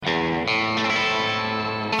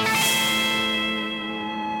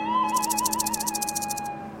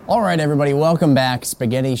All right, everybody, welcome back.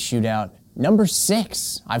 Spaghetti Shootout number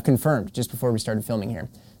 6. I've confirmed just before we started filming here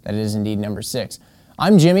that it is indeed number 6.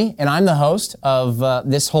 I'm Jimmy, and I'm the host of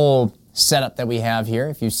this whole setup that we have here.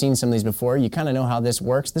 If you've seen some of these before, you kind of know how this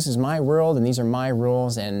works. This is my world, and these are my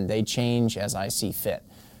rules, and they change as I see fit.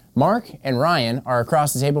 Mark and Ryan are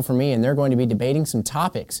across the table from me, and they're going to be debating some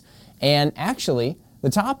topics. And actually, the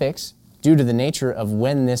topics, due to the nature of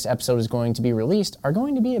when this episode is going to be released, are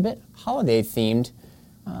going to be a bit holiday-themed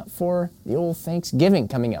for the old Thanksgiving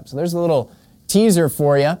coming up. So there's a little teaser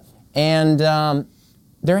for you, and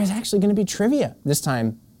there is actually going to be trivia this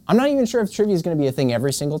time. I'm not even sure if trivia is going to be a thing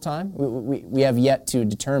every single time. We have yet to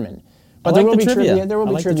determine. But there will be trivia. There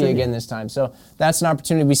will be trivia again this time. So that's an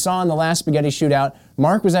opportunity. We saw in the last Spaghetti Shootout,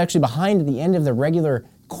 Mark was actually behind at the end of the regular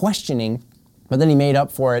questioning, but then he made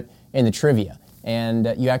up for it in the trivia.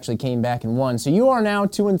 And you actually came back and won. So you are now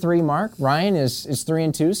 2-3, Mark. Ryan is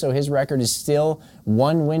 3-2, so his record is still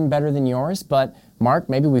 1 win better than yours. But Mark,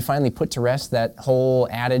 maybe we finally put to rest that whole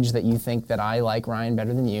adage that you think that I like Ryan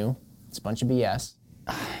better than you. It's a bunch of BS.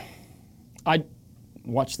 I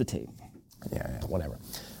watch the tape. Yeah, whatever.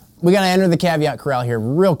 We got to enter the caveat corral here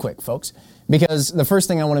real quick, folks, because the first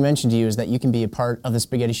thing I want to mention to you is that you can be a part of the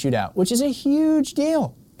Spaghetti Shootout, which is a huge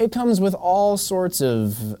deal. It comes with all sorts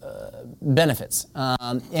of benefits,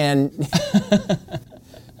 and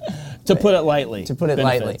to put it lightly. To put it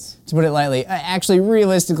lightly. Actually,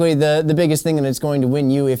 realistically, the biggest thing that it's going to win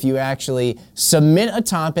you if you actually submit a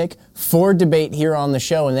topic for debate here on the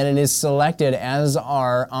show, and then it is selected as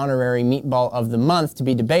our honorary meatball of the month to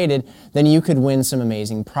be debated, then you could win some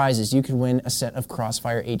amazing prizes. You could win a set of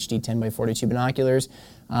Crossfire HD 10x42 binoculars.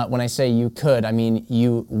 When I say you could, I mean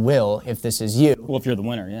you will if this is you. Well, if you're the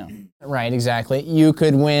winner, yeah. Right, exactly. You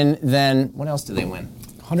could win then, what else do they win?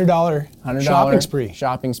 $100 shopping spree.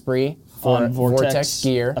 Shopping spree for Vortex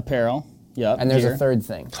gear. Apparel. Yep. And there's a third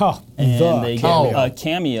thing. Oh, and they get a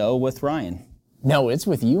cameo with Ryan. No, it's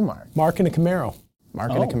with you, Mark. Mark and a Camaro.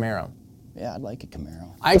 Mark and a Camaro. Yeah, I'd like a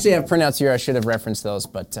Camaro. I actually have printouts here. I should have referenced those,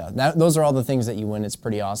 but those are all the things that you win. It's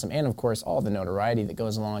pretty awesome. And, of course, all the notoriety that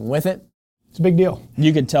goes along with it. It's a big deal.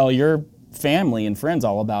 You could tell your family and friends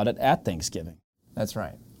all about it at Thanksgiving. That's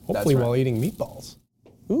right. Hopefully while eating meatballs.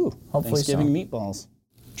 Ooh, hopefully Thanksgiving meatballs.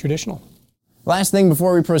 Traditional. Last thing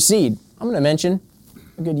before we proceed, I'm going to mention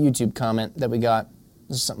a good YouTube comment that we got.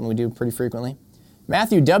 This is something we do pretty frequently.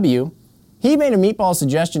 Matthew W., he made a meatball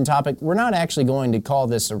suggestion topic. We're not actually going to call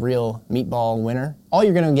this a real meatball winner. All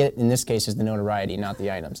you're going to get in this case is the notoriety, not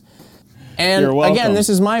the items. And again, this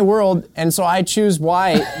is my world, and so I choose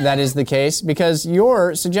why that is the case, because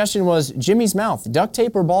your suggestion was Jimmy's mouth, duct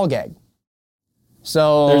tape or ball gag.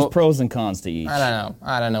 So there's pros and cons to each.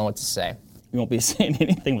 I don't know what to say. You won't be saying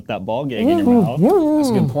anything with that ball gag in your mouth. That's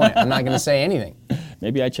a good point. I'm not going to say anything.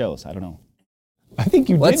 Maybe I chose. I don't know. I think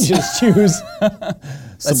you did just choose.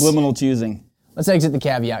 Subliminal choosing. Let's exit the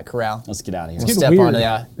caveat corral. Let's get out of here. We'll step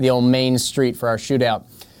onto the old main street for our shootout.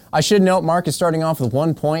 I should note Mark is starting off with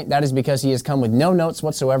 1 point. That is because he has come with no notes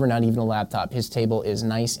whatsoever, not even a laptop. His table is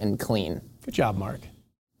nice and clean. Good job, Mark.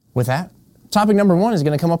 With that, topic number 1 is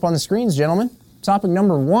going to come up on the screens, gentlemen. Topic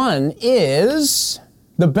number 1 is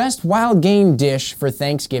the best wild game dish for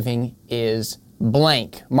Thanksgiving is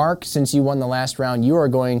blank. Mark, since you won the last round, you are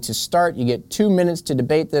going to start. You get 2 minutes to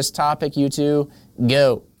debate this topic. You two,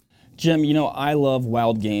 go. Jim, you know, I love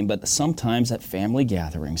wild game, but sometimes at family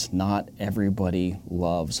gatherings, not everybody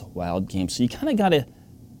loves wild game. So you kind of got to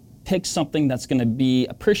pick something that's going to be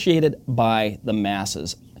appreciated by the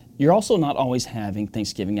masses. You're also not always having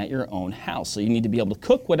Thanksgiving at your own house, so you need to be able to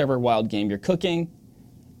cook whatever wild game you're cooking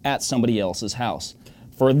at somebody else's house.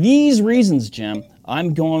 For these reasons, Jim,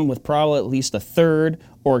 I'm going with probably at least 1/3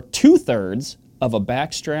 or 2/3 of a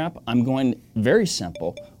backstrap. I'm going very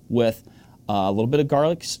simple with a little bit of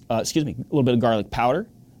garlic, a little bit of garlic powder.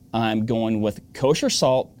 I'm going with kosher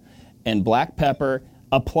salt and black pepper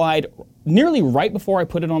applied nearly right before I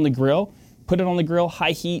put it on the grill. Put it on the grill,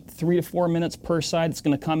 high heat, 3 to 4 minutes per side. It's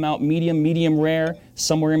going to come out medium rare,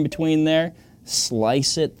 somewhere in between there.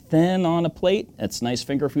 Slice it thin on a plate. It's nice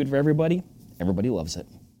finger food for everybody. Everybody loves it.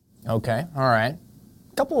 Okay, all right.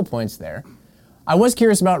 Couple of points there. I was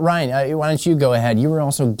curious about Ryan. Why don't you go ahead? You were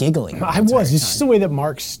also giggling. I was. It's just the way that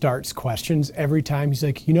Mark starts questions every time. He's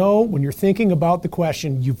like, you know, when you're thinking about the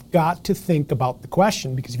question, you've got to think about the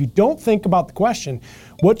question, because if you don't think about the question,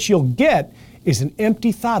 what you'll get is an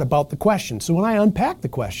empty thought about the question. So when I unpack the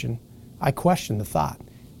question, I question the thought.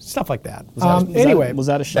 Stuff like that. Was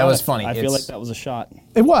that a shot? That was funny. I feel like that was a shot.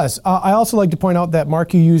 It was. I also like to point out that,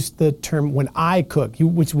 Mark, you used the term when I cook,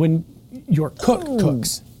 which when your cook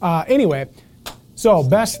cooks. Anyway, So,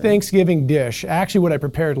 best Thanksgiving dish. Actually, what I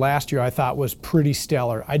prepared last year I thought was pretty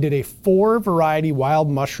stellar. I did a 4-variety wild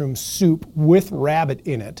mushroom soup with rabbit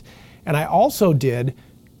in it. And I also did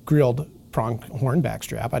grilled pronghorn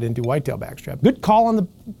backstrap. I didn't do whitetail backstrap. Good call on the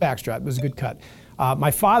backstrap. It was a good cut.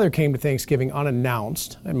 My father came to Thanksgiving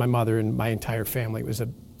unannounced, and my mother and my entire family. It was a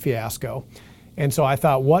fiasco. And so I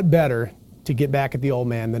thought, what better to get back at the old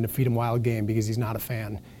man than to feed him wild game, because he's not a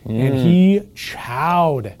fan. And he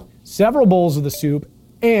chowed several bowls of the soup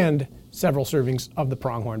and several servings of the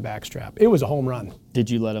pronghorn backstrap. It was a home run. Did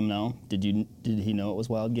you let him know? Did he know it was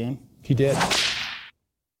wild game? He did.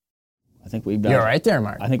 I think we've got. You're right there,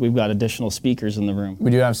 Mark. I think we've got additional speakers in the room.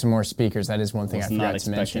 We do have some more speakers. That is one thing I Was not forgot to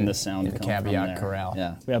mention expecting the sound in to the come from caveat there. corral.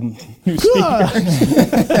 Yeah, we have new speakers.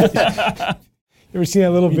 You ever seen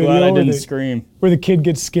that little I'm video glad I where didn't scream. where the kid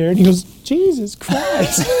gets scared and he goes, Jesus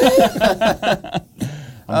Christ.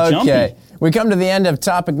 Okay, we come to the end of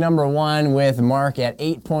topic number 1 with Mark at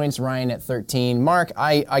 8 points, Ryan at 13. Mark,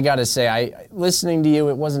 I gotta say, listening to you,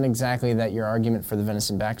 it wasn't exactly that your argument for the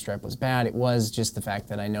venison backstrap was bad. It was just the fact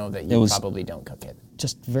that I know that you probably don't cook it.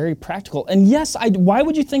 Just very practical. And yes, why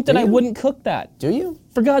would you think that I wouldn't cook that? Do you?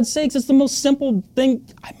 For God's sakes, it's the most simple thing.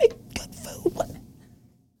 I make good food.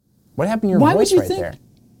 What happened to your Why would voice you right think? there?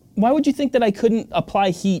 Why would you think that I couldn't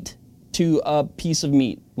apply heat to a piece of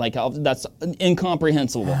meat? Like, that's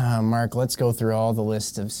incomprehensible. Mark, let's go through all the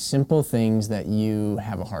list of simple things that you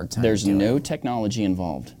have a hard time There's doing. no technology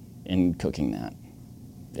involved in cooking that.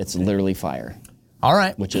 It's literally fire, All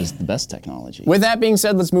right. which is the best technology. With that being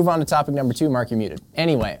said, let's move on to topic number 2. Mark, you're muted.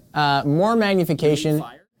 Anyway, more magnification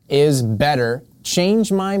is better.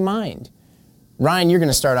 Change my mind. Ryan, you're going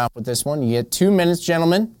to start off with this one. You get 2 minutes,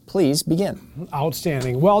 gentlemen. Please begin.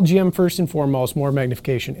 Outstanding. Well, Jim, first and foremost, more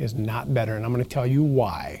magnification is not better, and I'm going to tell you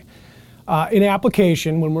why. In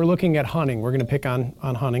application, when we're looking at hunting, we're going to pick on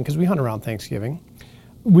hunting because we hunt around Thanksgiving.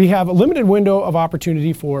 We have a limited window of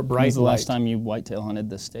opportunity for bright light. When's the last time you whitetail hunted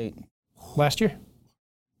this state? Last year.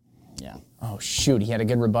 Yeah. Oh, shoot. He had a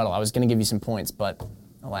good rebuttal. I was going to give you some points, but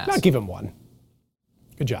alas. Not give him one.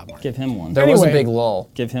 Good job, Mark. Give him one. There was a Anyway. big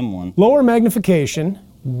lull. Give him one. Lower magnification,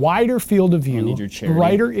 wider field of view, need your charity.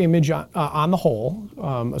 brighter image on the whole,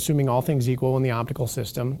 assuming all things equal in the optical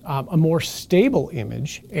system, a more stable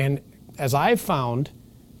image, and as I've found,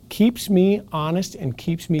 keeps me honest and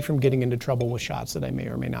keeps me from getting into trouble with shots that I may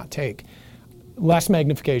or may not take. Less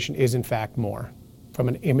magnification is in fact more. From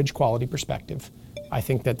an image quality perspective, I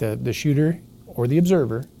think that the shooter or the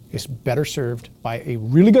observer is better served by a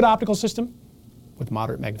really good optical system with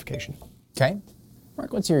moderate magnification. Okay.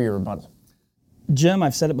 Mark, let's hear your rebuttal. Jim,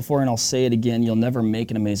 I've said it before and I'll say it again, you'll never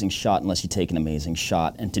make an amazing shot unless you take an amazing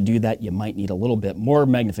shot. And to do that, you might need a little bit more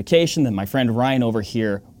magnification than my friend Ryan over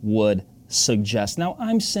here would suggest. Now,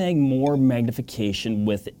 I'm saying more magnification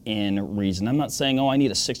within reason. I'm not saying, I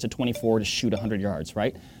need a 6-24 to shoot 100 yards,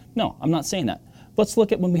 right? No, I'm not saying that. Let's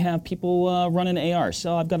look at when we have people running AR.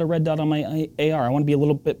 So I've got a red dot on my AR. I want to be a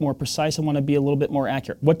little bit more precise. I want to be a little bit more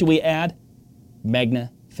accurate. What do we add?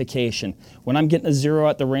 Magnification. When I'm getting a 0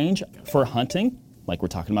 at the range for hunting, like we're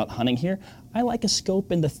talking about hunting here, I like a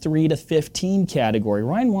scope in the 3 to 15 category.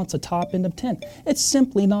 Ryan wants a top end of 10. It's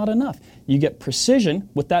simply not enough. You get precision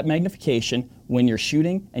with that magnification when you're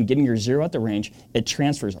shooting and getting your 0 at the range. It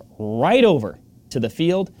transfers right over to the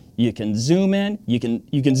field. You can zoom in. You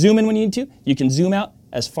can zoom in when you need to. You can zoom out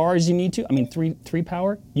as far as you need to. I mean, three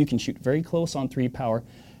power. You can shoot very close on 3 power.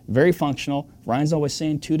 Very functional. Ryan's always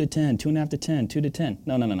saying 2 to 10, 2.5 to 10, 2 to 10.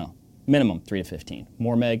 No. Minimum 3 to 15.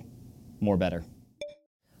 More meg, more better.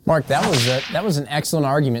 Mark, that was an excellent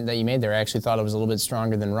argument that you made there. I actually thought it was a little bit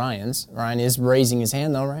stronger than Ryan's. Ryan is raising his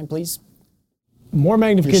hand, though. Ryan, please. More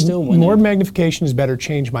You're still winning. magnification is better.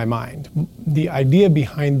 Change my mind. The idea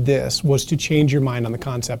behind this was to change your mind on the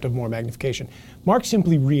concept of more magnification. Mark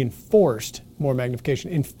simply reinforced more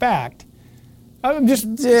magnification. In fact, I'm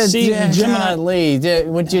just See, Jim, Lee,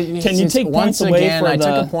 Can you take once points away again? for I the-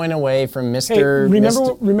 took a point away from Mr. Hey,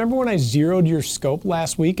 Mr. remember when I zeroed your scope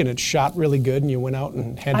last week and it shot really good and you went out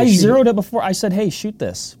and had to I shoot zeroed it before. I said, hey, shoot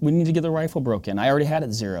this. We need to get the rifle broken. I already had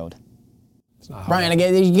it zeroed. Brian,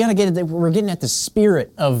 you gotta get it. We're getting at the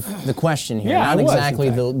spirit of the question here, Yeah, not it was, in exactly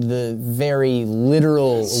fact. the very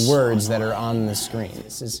literal words that are on the screen.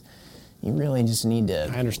 You really just need to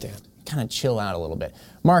I understand. kind of chill out a little bit.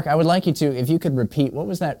 Mark, I would like you to, if you could repeat, what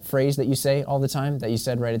was that phrase that you say all the time that you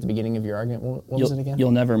said right at the beginning of your argument? What was it again?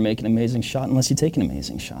 You'll never make an amazing shot unless you take an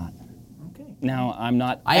amazing shot. Okay. Now, I'm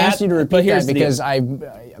not... I asked you to but repeat here's that the- because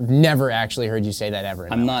I've never actually heard you say that ever.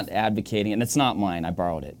 in I'm my not advocating, and it's not mine. I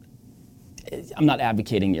borrowed it. I'm not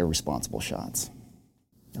advocating irresponsible shots.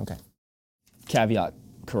 life. Okay. Caveat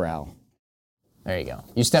corral. There you go.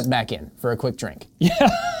 You step back in for a quick drink. Yeah.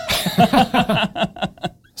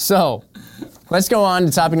 So, let's go on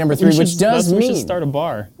to topic number 3, we we should start a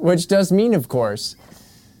bar. Which does mean, of course,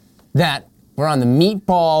 that we're on the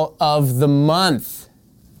meatball of the month.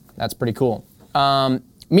 That's pretty cool.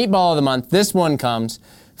 Meatball of the month. This one comes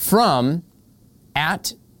from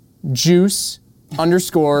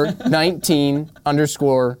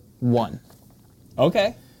 @juice_19_1.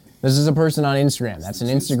 Okay. This is a person on Instagram. That's an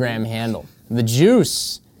Instagram handle. The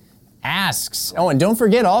Juice asks, oh, and don't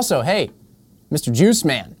forget also, hey, Mr. Juice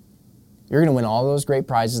Man, you're going to win all those great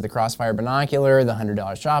prizes, the Crossfire Binocular, the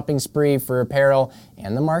 $100 shopping spree for apparel,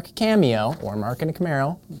 and the Mark Cameo, or Mark and a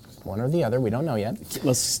Camaro, one or the other, we don't know yet.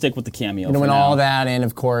 Let's stick with the Cameo. You're going to win all that, and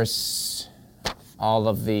of course, all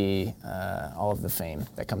of the fame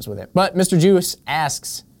that comes with it. But Mr. Juice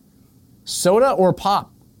asks, soda or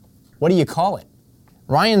pop? What do you call it?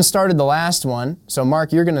 Ryan started the last one, so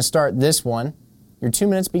Mark, you're going to start this one. Your 2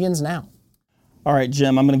 minutes begins now. All right,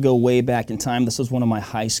 Jim, I'm going to go way back in time. This was one of my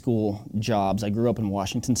high school jobs. I grew up in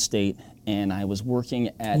Washington State, and I was working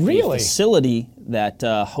at a facility that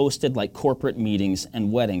hosted like corporate meetings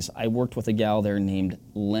and weddings. I worked with a gal there named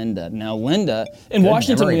Linda. Now, Linda, in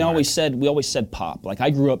Washington, we always said pop. Like, I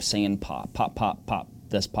grew up saying pop, pop, pop, pop,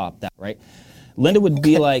 this, pop, that, right? Linda would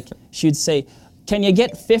be like, she would say, can you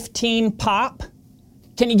get 15 pop?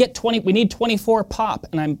 Can you get 20? We need 24 pop.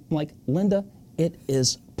 And I'm like, Linda, it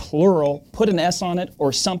is plural. Put an S on it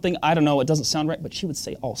or something. I don't know. It doesn't sound right. But she would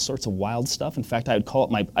say all sorts of wild stuff. In fact, I would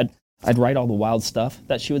call it I'd write all the wild stuff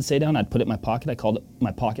that she would say down. I'd put it in my pocket. I called it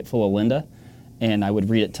my pocket full of Linda. And I would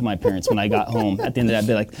read it to my parents when I got home. At the end of the day, I'd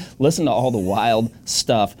be like, listen to all the wild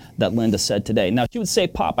stuff that Linda said today. Now, she would say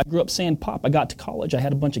pop. I grew up saying pop. I got to college. I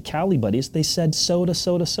had a bunch of Cali buddies. They said soda,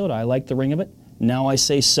 soda, soda. I liked the ring of it. Now I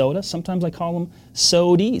say soda. Sometimes I call them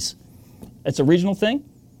sodies. It's a regional thing.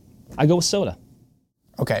 I go with soda.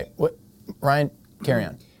 Okay. Ryan, carry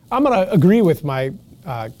on. I'm going to agree with my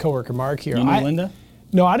coworker Mark here. You know Linda?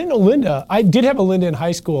 No, I didn't know Linda. I did have a Linda in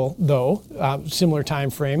high school, though, similar time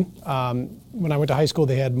frame. When I went to high school,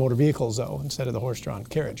 they had motor vehicles, though, instead of the horse-drawn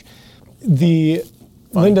carriage. The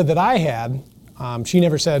Linda that I had, she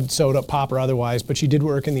never said soda, pop, or otherwise, but she did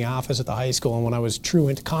work in the office at the high school, and when I was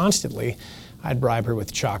truant constantly, I'd bribe her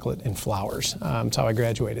with chocolate and flowers. That's how I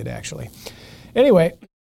graduated, actually. Anyway,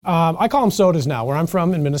 I call them sodas now. Where I'm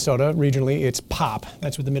from in Minnesota, regionally, it's pop.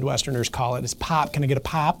 That's what the Midwesterners call it. It's pop. Can I get a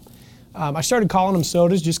pop? I started calling them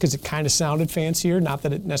sodas just because it kind of sounded fancier, not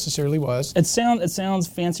that it necessarily was. It sounds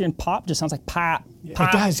fancier, and pop just sounds like pop.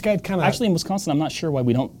 Pop. It does. It kind of. Actually, in Wisconsin, I'm not sure why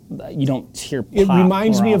you don't hear pop. It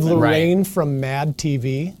reminds me of Lorraine Right. from Mad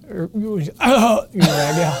TV.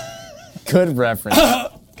 Good reference.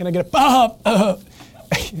 Can I get a pop?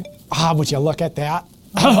 Would you look at that?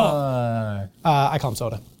 I call them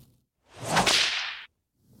soda.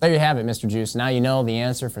 There you have it, Mr. Juice. Now you know the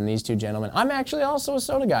answer from these two gentlemen. I'm actually also a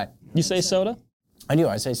soda guy. You say soda? I do.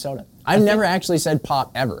 I say soda. I've never actually said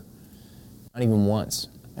pop ever. Not even once.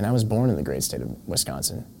 And I was born in the great state of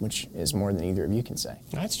Wisconsin, which is more than either of you can say.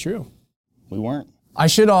 That's true. We weren't. I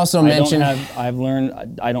should also mention... I've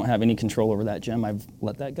learned I don't have any control over that, Jim. I've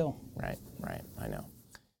let that go. Right. I know.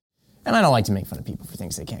 And I don't like to make fun of people for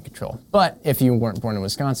things they can't control. But if you weren't born in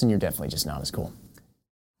Wisconsin, you're definitely just not as cool.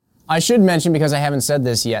 I should mention, because I haven't said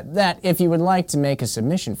this yet, that if you would like to make a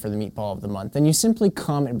submission for the Meatball of the Month, then you simply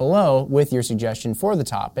comment below with your suggestion for the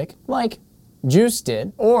topic, like Juice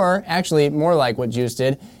did, or actually more like what Juice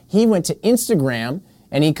did. He went to Instagram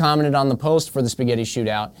and he commented on the post for the Spaghetti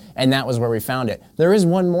Shootout, and that was where we found it. There is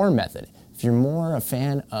one more method. If you're more a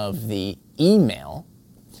fan of the email,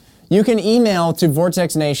 you can email to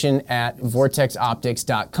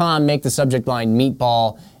vortexnation@vortexoptics.com, make the subject line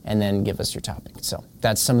meatball, and then give us your topic. So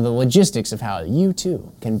that's some of the logistics of how you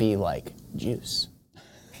too can be like Juice.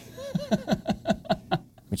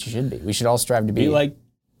 Which you should be. We should all strive to be like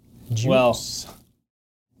Juice. Well,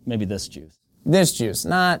 maybe this Juice. this Juice,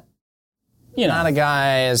 not Not a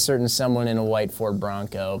guy, a certain someone in a white Ford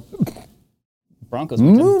Bronco. Broncos.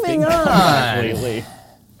 been some Moving big guys on. lately.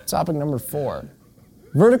 Topic number 4.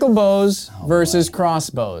 Vertical bows versus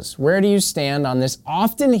crossbows. Where do you stand on this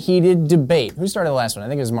often heated debate? Who started the last one? I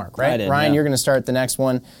think it was Mark, right? I did, Ryan, yeah. you're going to start the next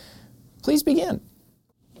one. Please begin.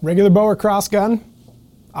 Regular bow or cross gun?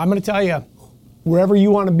 I'm going to tell you, wherever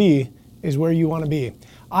you want to be is where you want to be.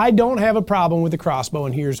 I don't have a problem with the crossbow,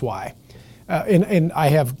 and here's why. And I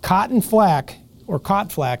have cotton flack, or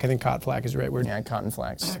cot flack, I think cot flack is the right word. Yeah, cotton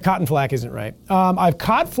flax. Cotton flack isn't right. I've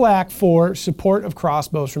caught flack for support of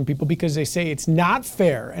crossbows from people because they say it's not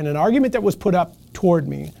fair. And an argument that was put up toward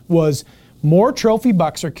me was more trophy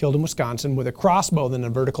bucks are killed in Wisconsin with a crossbow than a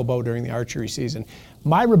vertical bow during the archery season.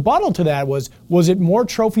 My rebuttal to that was it more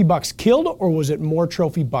trophy bucks killed or was it more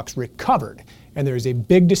trophy bucks recovered? And there's a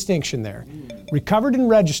big distinction there. Recovered and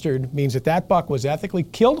registered means that buck was ethically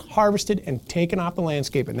killed, harvested, and taken off the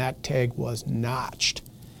landscape, and that tag was notched.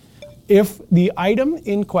 If the item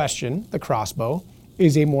in question, the crossbow,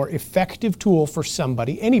 is a more effective tool for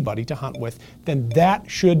anybody to hunt with, then that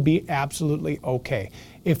should be absolutely okay.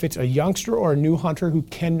 If it's a youngster or a new hunter who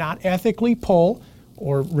cannot ethically pull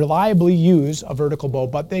or reliably use a vertical bow,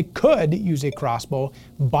 but they could use a crossbow,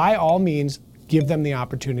 by all means, give them the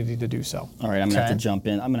opportunity to do so. All right, I'm gonna have to jump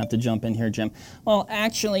in. I'm gonna have to jump in here, Jim. Well,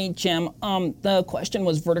 actually, Jim, the question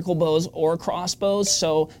was vertical bows or crossbows,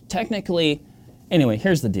 so technically, anyway,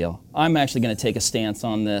 here's the deal. I'm actually gonna take a stance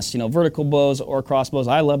on this. Vertical bows or crossbows,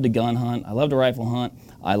 I love to gun hunt, I love to rifle hunt,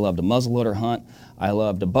 I love to muzzleloader hunt, I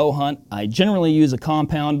love to bow hunt. I generally use a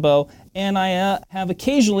compound bow, and I have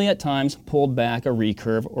occasionally at times pulled back a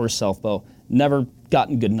recurve or self bow. Never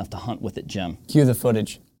gotten good enough to hunt with it, Jim. Cue the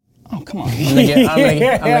footage. Oh, come on. I'm gonna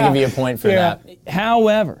give you a point for that.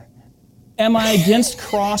 However, am I against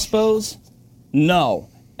crossbows? No.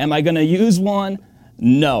 Am I gonna use one?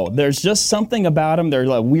 No. There's just something about them. They're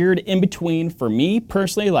like weird in between for me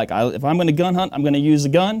personally. If I'm gonna gun hunt, I'm gonna use a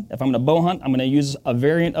gun. If I'm gonna bow hunt, I'm gonna use a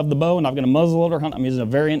variant of the bow. And if I'm gonna muzzleloader hunt, I'm using a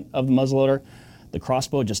variant of the muzzleloader. The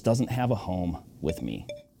crossbow just doesn't have a home with me.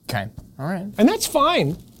 Okay. All right. And that's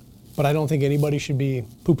fine, but I don't think anybody should be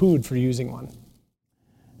poo-pooed for using one.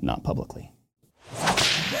 Not publicly.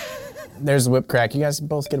 There's the whip crack. You guys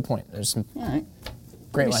both get a point. There's some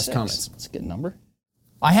great last 36. comments. That's a good number.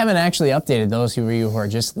 I haven't actually updated those of you who are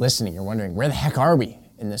just listening. You're wondering, where the heck are we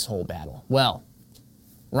in this whole battle? Well,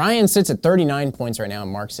 Ryan sits at 39 points right now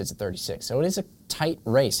and Mark sits at 36. So it is a tight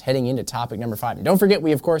race heading into topic number 5. And don't forget,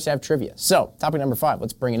 we of course have trivia. So topic number 5,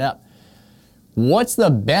 let's bring it up. What's the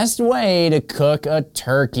best way to cook a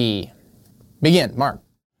turkey? Begin, Mark.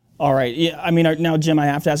 All right. Yeah. Now, Jim, I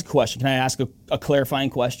have to ask a question. Can I ask a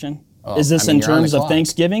clarifying question? Oh, Is this you're on in the terms of clock.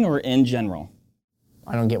 Thanksgiving or in general?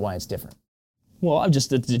 I don't get why it's different. Well,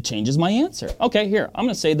 it changes my answer. Okay, here. I'm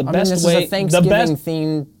going to say the I mean, best this way. is a Thanksgiving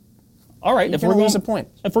theme. All right. If we're going, a point.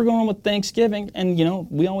 If we're going with Thanksgiving, and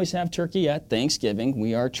we always have turkey at Thanksgiving.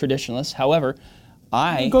 We are traditionalists. However,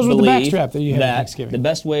 I It goes with believe the backstrap that you have at that Thanksgiving. the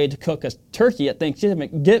best way to cook a turkey at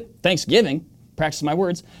Thanksgiving, practice my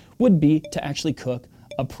words, would be to actually cook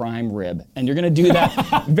a prime rib. And you're going to do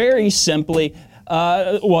that very simply.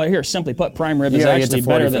 Simply put, prime rib is gotta get to actually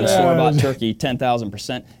 40 better for than a that. store-bought turkey,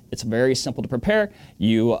 10,000%. It's very simple to prepare.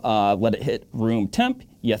 You let it hit room temp.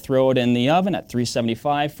 You throw it in the oven at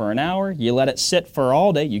 375 for an hour. You let it sit for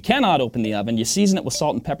all day. You cannot open the oven. You season it with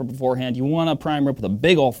salt and pepper beforehand. You want a prime rib with a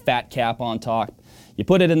big old fat cap on top. You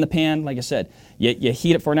put it in the pan, like I said. You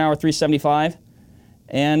heat it for an hour, 375.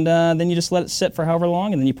 And then you just let it sit for however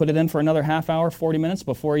long, and then you put it in for another half hour, 40 minutes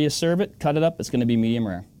before you serve it. Cut it up. It's going to be medium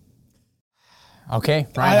rare. Okay,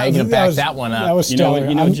 Ryan, how you gonna back that one up? That was stellar.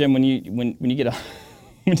 Jim, when you get a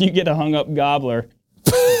when you get a hung up gobbler,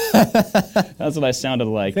 that's what I sounded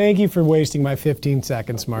like. Thank you for wasting my 15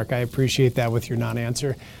 seconds, Mark. I appreciate that with your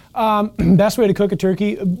non-answer. Best way to cook a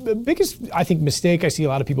turkey, biggest, I think, mistake I see a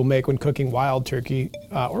lot of people make when cooking wild turkey,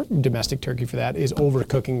 or domestic turkey for that, is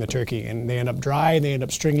overcooking the turkey. And they end up dry, and they end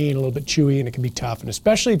up stringy and a little bit chewy, and it can be tough. And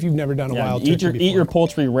especially if you've never done a wild turkey before. Eat your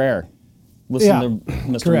poultry rare. Listen to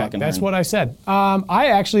Mr. Correct. Muckenhorn. That's what I said. I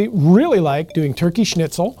actually really like doing turkey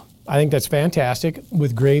schnitzel. I think that's fantastic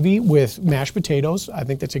with gravy, with mashed potatoes. I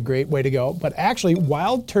think that's a great way to go. But actually,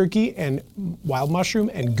 wild turkey and wild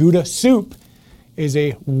mushroom and Gouda soup is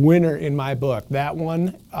a winner in my book. That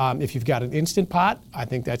one, if you've got an Instant Pot, I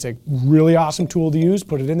think that's a really awesome tool to use.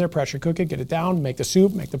 Put it in there, pressure cook it, get it down, make the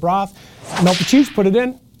soup, make the broth, melt the cheese, put it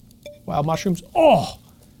in. Wild mushrooms,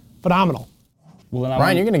 phenomenal. Well,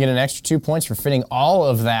 Ryan, you're going to get an extra 2 points for fitting all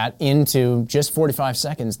of that into just 45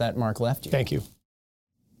 seconds that Mark left you. Thank you.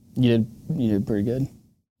 You did pretty good.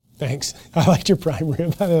 Thanks. I liked your prime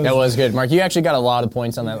rib. That was good. Mark, you actually got a lot of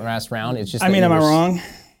points on that last round. It's just. Am I wrong?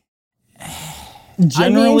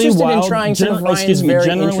 Generally, I'm interested in trying some of Ryan's very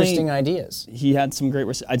interesting ideas. He had some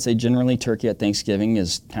great. I'd say generally turkey at Thanksgiving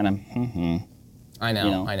is kind of. I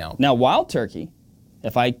know. I know. Now wild turkey,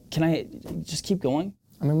 can I just keep going?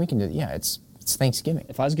 I mean, we can do. Yeah, it's Thanksgiving.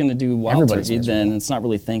 If I was going to do wild turkey, then it's not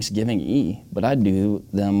really Thanksgiving-y, but I'd do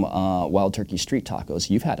them wild turkey street tacos.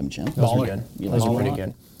 You've had them, Jim. Those are good. Those are pretty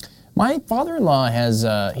good. My father-in-law has,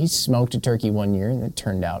 he smoked a turkey one year and it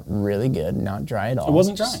turned out really good, not dry at all. It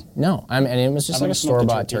wasn't dry? No, and it was just like a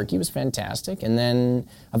store-bought turkey. It was fantastic. And then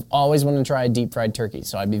I've always wanted to try a deep-fried turkey,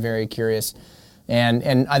 so I'd be very curious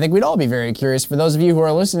And I think we'd all be very curious. For those of you who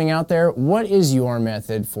are listening out there, what is your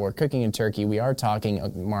method for cooking a turkey? We are talking,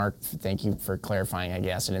 Mark, thank you for clarifying, I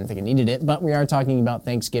guess. I didn't think it needed it, but we are talking about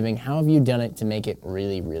Thanksgiving. How have you done it to make it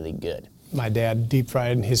really, really good? My dad deep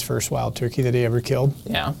fried his first wild turkey that he ever killed.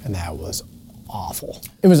 Yeah. And that was awful.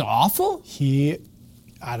 It was awful?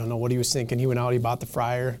 I don't know what he was thinking. He went out, he bought the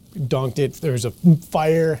fryer, dunked it, there was a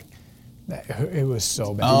fire. It was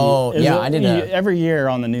so bad. Oh, yeah, I did Every year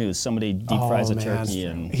on the news, somebody deep fries a man. turkey.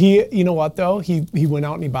 And You know what though? He went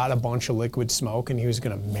out and he bought a bunch of liquid smoke and he was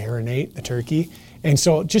gonna marinate the turkey. And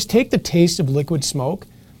so just take the taste of liquid smoke,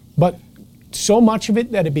 but so much of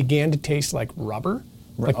it that it began to taste like rubber,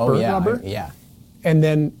 like burnt rubber. Yeah. And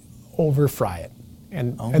then over fry it.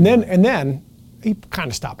 And then he kind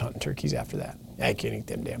of stopped hunting turkeys after that. I can't eat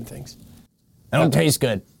them damn things. They don't taste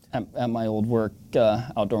good. at my old work,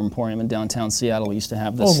 Outdoor Emporium in downtown Seattle, we used to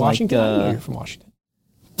have this. Oh, Washington? I know you're from Washington.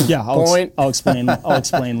 Yeah, I'll explain. I'll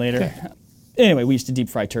explain later. Okay. Anyway, we used to deep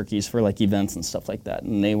fry turkeys for like events and stuff like that,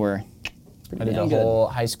 and they were pretty I did a good. whole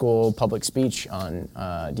high school public speech on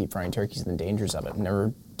deep frying turkeys and the dangers of it.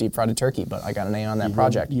 Never deep fried a turkey, but I got an A on that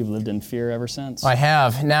project. You've lived in fear ever since. I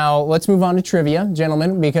have. Now, let's move on to trivia,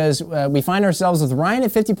 gentlemen, because we find ourselves with Ryan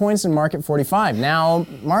at 50 points and Mark at 45. Now,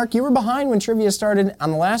 Mark, you were behind when trivia started on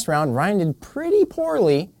the last round. Ryan did pretty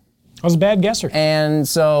poorly. I was a bad guesser. And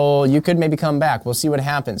so you could maybe come back. We'll see what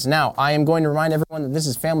happens. Now, I am going to remind everyone that this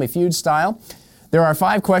is Family Feud style. There are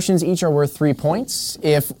 5 questions. Each are worth 3 points.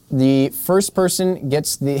 If the first person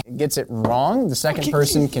gets it wrong, the second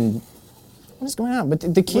person can... What is going on? But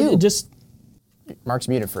the cue... Mark's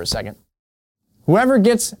muted for a second. Whoever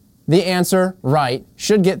gets the answer right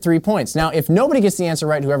should get 3 points. Now, if nobody gets the answer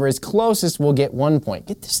right, whoever is closest will get 1 point.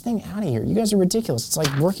 Get this thing out of here. You guys are ridiculous. It's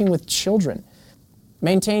like working with children.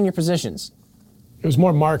 Maintain your positions. It was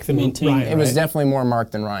more Mark than Ryan. It was definitely more Mark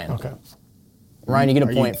than Ryan. Okay. Ryan, you get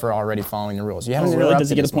a point for already following the rules. You haven't really? interrupted Does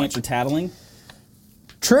he get a as point much. for tattling?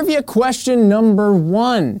 Trivia question number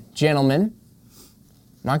 1, gentlemen.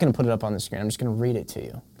 I'm not going to put it up on the screen. I'm just going to read it to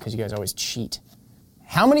you because you guys always cheat.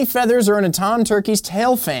 How many feathers are in a tom turkey's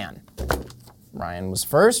tail fan? Ryan was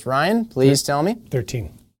first. Ryan, please tell me.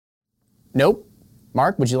 13. Nope.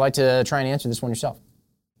 Mark, would you like to try and answer this one yourself?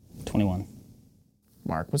 21.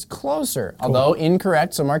 Mark was closer, although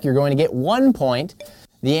incorrect. So, Mark, you're going to get 1 point.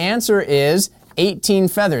 The answer is 18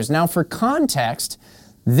 feathers. Now, for context,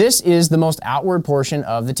 this is the most outward portion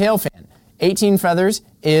of the tail fan. 18 feathers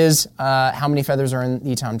is how many feathers are in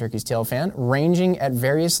the tom turkey's tail fan, ranging at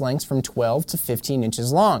various lengths from 12 to 15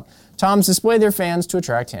 inches long. Toms display their fans to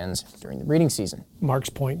attract hens during the breeding season. Mark's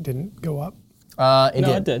point didn't go up?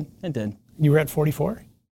 It did. You were at 44?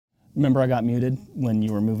 Remember I got muted when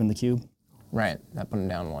you were moving the cube? Right, that put him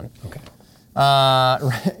down 1. Okay.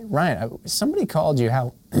 Ryan, somebody called you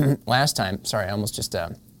out last time. Sorry, I almost just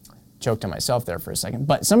choked on myself there for a second.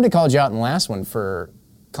 But somebody called you out in the last one for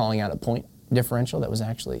calling out a point differential that was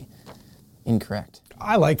actually incorrect.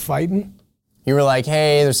 I like fighting. You were like,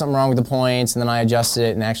 hey, there's something wrong with the points, and then I adjusted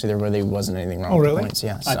it, and actually there really wasn't anything wrong with the points.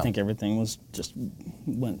 Yeah, I think everything was just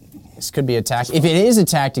went. This could be a tactic. If it is a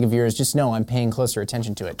tactic of yours, just know I'm paying closer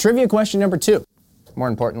attention to it. Trivia question number 2, more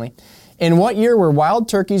importantly. In what year were wild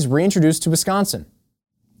turkeys reintroduced to Wisconsin?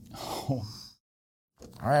 Oh.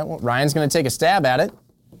 All right, well, Ryan's going to take a stab at it.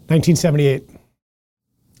 1978.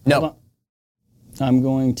 No. I'm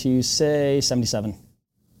going to say 77.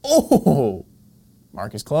 Oh,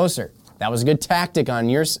 Mark is closer. That was a good tactic on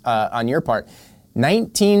your part.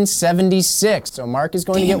 1976. So Mark is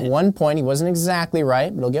going to get 1 point. He wasn't exactly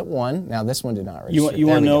right, but he'll get 1. Now this one did not register. You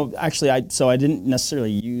want to know? Actually, I didn't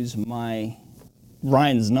necessarily use my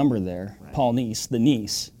Ryan's number there. Right. Paul Neese, the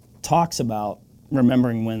niece, talks about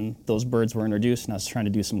remembering when those birds were introduced, and I was trying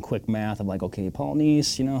to do some quick math of like, okay, Paul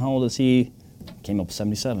Neese, how old is he? Came up with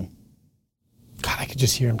 77. God, I could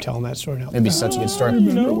just hear him telling that story now. It'd be such a good story.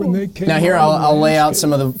 Now here, I'll lay out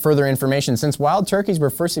some of the further information. Since wild turkeys were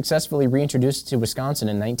first successfully reintroduced to Wisconsin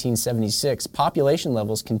in 1976, population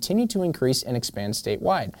levels continued to increase and expand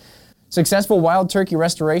statewide. Successful wild turkey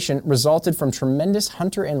restoration resulted from tremendous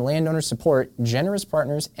hunter and landowner support, generous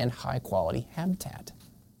partners, and high-quality habitat.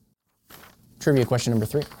 Trivia question number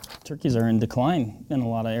 3. Turkeys are in decline in a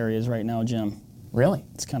lot of areas right now, Jim. Really?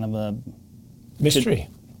 It's kind of a mystery.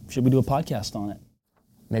 Should we do a podcast on it?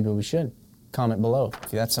 Maybe we should. Comment below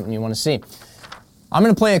if that's something you want to see. I'm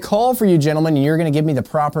going to play a call for you, gentlemen, and you're going to give me the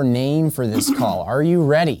proper name for this call. Are you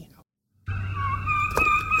ready?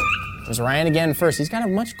 There's Ryan again first. He's got a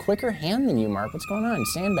much quicker hand than you, Mark. What's going on?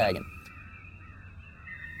 Sandbagging.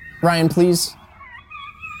 Ryan, please.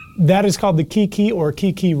 That is called the Kiki or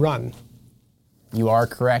Kiki Run. You are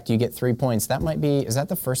correct. You get 3 points. That might be, is that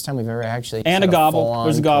the first time we've ever actually And a said gobble. full-on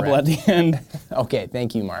There's a gobble correct? at the end. Okay,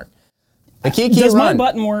 thank you, Mark. The Kiki Does run. my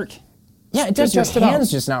button work? Yeah, it does. Your Just test it out.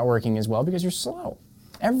 hand's just not working as well because you're slow.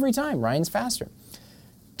 Every time, Ryan's faster.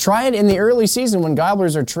 Try it in the early season when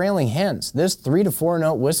gobblers are trailing hens. This 3 to 4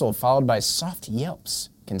 note whistle followed by soft yelps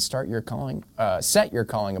can start your calling, set your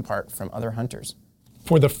calling apart from other hunters.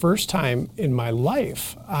 For the first time in my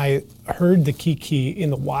life, I heard the kiki in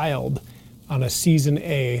the wild on a season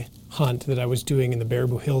A hunt that I was doing in the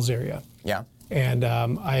Baraboo Hills area. Yeah. And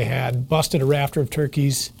I had busted a rafter of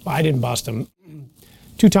turkeys. I didn't bust them.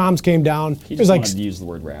 2 toms came down. He just wanted to use the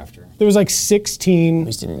word rafter. There was like 16 At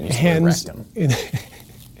least didn't use the word hens. rectum.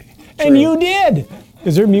 And you did.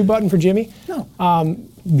 Is there a mute button for Jimmy? No.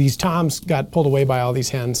 These toms got pulled away by all these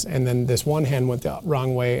hens, and then this one hen went the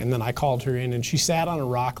wrong way, and then I called her in, and she sat on a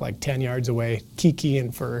rock like 10 yards away,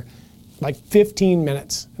 kikiing for like 15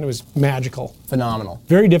 minutes, and it was magical. Phenomenal.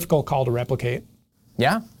 Very difficult call to replicate.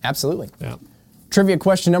 Yeah, absolutely. Yeah. Trivia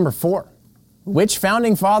question number 4. Which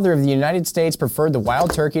founding father of the United States preferred the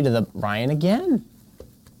wild turkey to the Ryan again?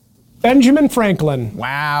 Benjamin Franklin.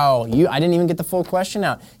 Wow, I didn't even get the full question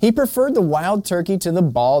out. He preferred the wild turkey to the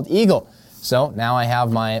bald eagle. So now I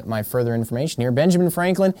have my further information here. Benjamin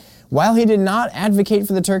Franklin, while he did not advocate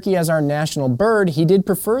for the turkey as our national bird, he did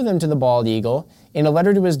prefer them to the bald eagle. In a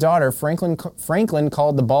letter to his daughter, Franklin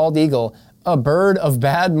called the bald eagle a bird of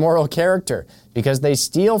bad moral character because they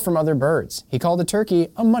steal from other birds. He called the turkey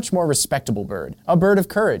a much more respectable bird, a bird of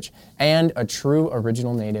courage, and a true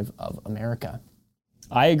original native of America.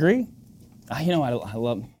 I agree. I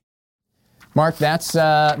love. Mark, that's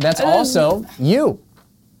also you.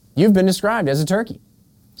 You've been described as a turkey.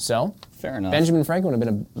 So, Fair enough. Benjamin Franklin would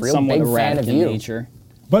have been a real Somewhat big fan erratic of in you. nature.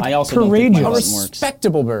 But I also courageous. A don't think my button works.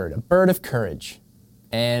 respectable bird, a bird of courage,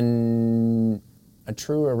 and a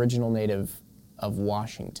true original native of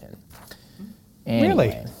Washington. Anyway,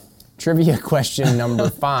 Really? Trivia question number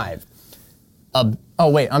 5. Oh,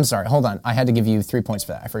 wait, I'm sorry. Hold on. I had to give you 3 points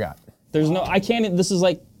for that. I forgot. There's no. I can't. This is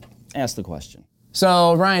like, ask the question.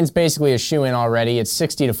 So Ryan's basically a shoo-in already. It's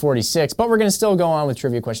 60 to 46, but we're going to still go on with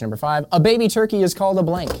trivia question number 5. A baby turkey is called a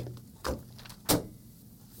blank.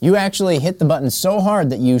 You actually hit the button so hard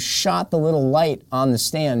that you shot the little light on the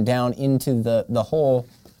stand down into the hole,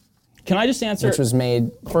 Can I just answer which was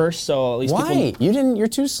made. first? So at least Why? people. You didn't. You're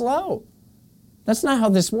too slow. That's not how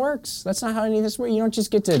this works. That's not how any of this works. You don't just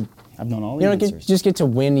get to. I've known all You the don't answers. just get to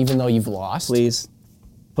win even though you've lost. Please,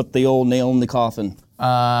 put the old nail in the coffin.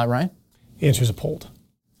 Ryan. The answer is a poult.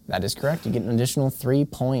 That is correct. You get an additional 3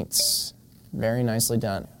 points. Very nicely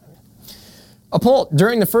done. A poult.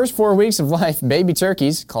 During the first 4 weeks of life, baby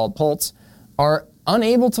turkeys, called poults, are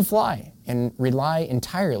unable to fly and rely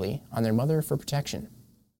entirely on their mother for protection.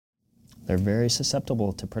 They're very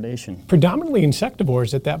susceptible to predation. Predominantly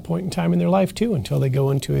insectivores at that point in time in their life too, until they go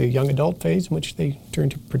into a young adult phase in which they turn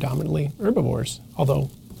to predominantly herbivores. Although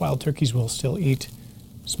wild turkeys will still eat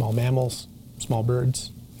small mammals, small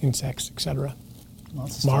birds, insects, etc.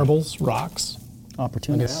 Lots of stuff. Marbles, rocks.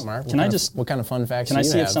 Opportunities. Look at that, Mark. Can I just? What kind of fun facts Can do I you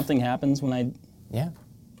see have? if something happens when I? Yeah.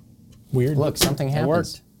 Weird. Look, something happens.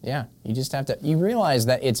 worked. Yeah. You just have to. You realize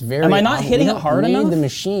that it's very. Am I not hitting it hard We don't enough? need the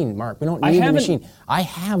machine, Mark. We don't I need the haven't- machine. I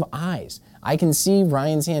have eyes. I can see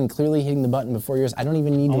Ryan's hand clearly hitting the button before yours. I don't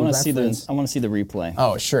even need I to want to see the. reference. I want to see the replay.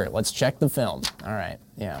 Oh, sure. Let's check the film. All right.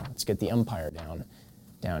 Yeah. Let's get the umpire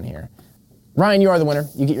down here. Ryan, you are the winner.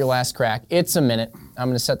 You get your last crack. It's a minute. I'm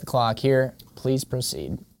going to set the clock here. Please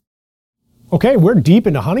proceed. Okay, we're deep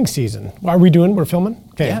into hunting season. Are we doing? We're filming?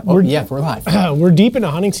 Okay. Yeah. We're, We're live. We're deep into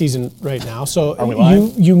hunting season right now, so we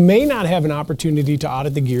live? you may not have an opportunity to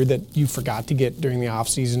audit the gear that you forgot to get during the off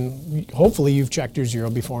season. Hopefully, you've checked your zero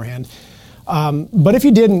beforehand. But if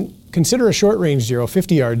you didn't, consider a short range zero,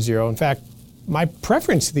 50-yard zero. In fact, my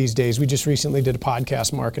preference these days, we just recently did a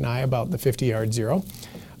podcast, Mark and I, about the 50-yard zero.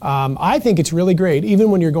 I think it's really great, even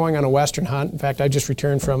when you're going on a western hunt. In fact, I just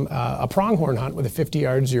returned from a pronghorn hunt with a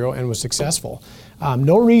 50-yard zero and was successful.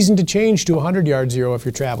 No reason to change to a 100-yard zero if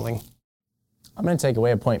you're traveling. I'm going to take away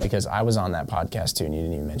a point because I was on that podcast too and you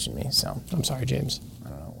didn't even mention me. So I'm sorry, James. I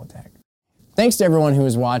don't know what the heck. Thanks to everyone who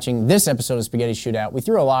was watching this episode of Spaghetti Shootout. We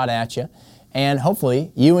threw a lot at you and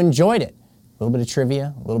hopefully you enjoyed it. A little bit of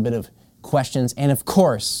trivia, a little bit of questions, and of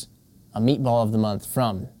course, a meatball of the month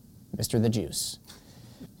from Mr. The Juice.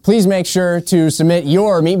 Please make sure to submit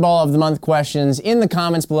your Meatball of the Month questions in the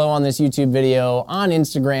comments below on this YouTube video, on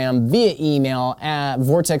Instagram, via email at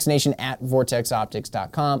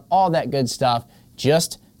vortexnation@vortexoptics.com, all that good stuff.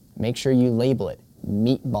 Just make sure you label it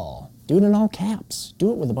Meatball. Do it in all caps. Do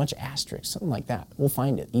it with a bunch of asterisks, something like that. We'll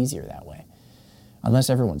find it easier that way. Unless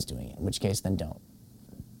everyone's doing it, in which case then don't.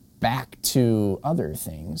 back to other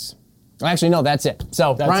things. Actually, no, that's it.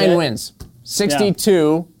 So That's Ryan it? wins.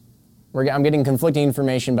 62. I'm getting conflicting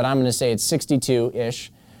information, but I'm going to say it's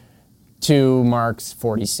 62-ish to Mark's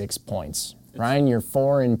 46 points. Ryan, you're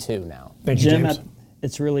 4-2 now. Thank you, Jim, James.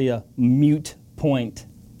 it's really a mute point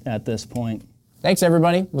at this point. Thanks,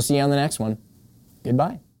 everybody. We'll see you on the next one.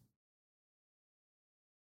 Goodbye.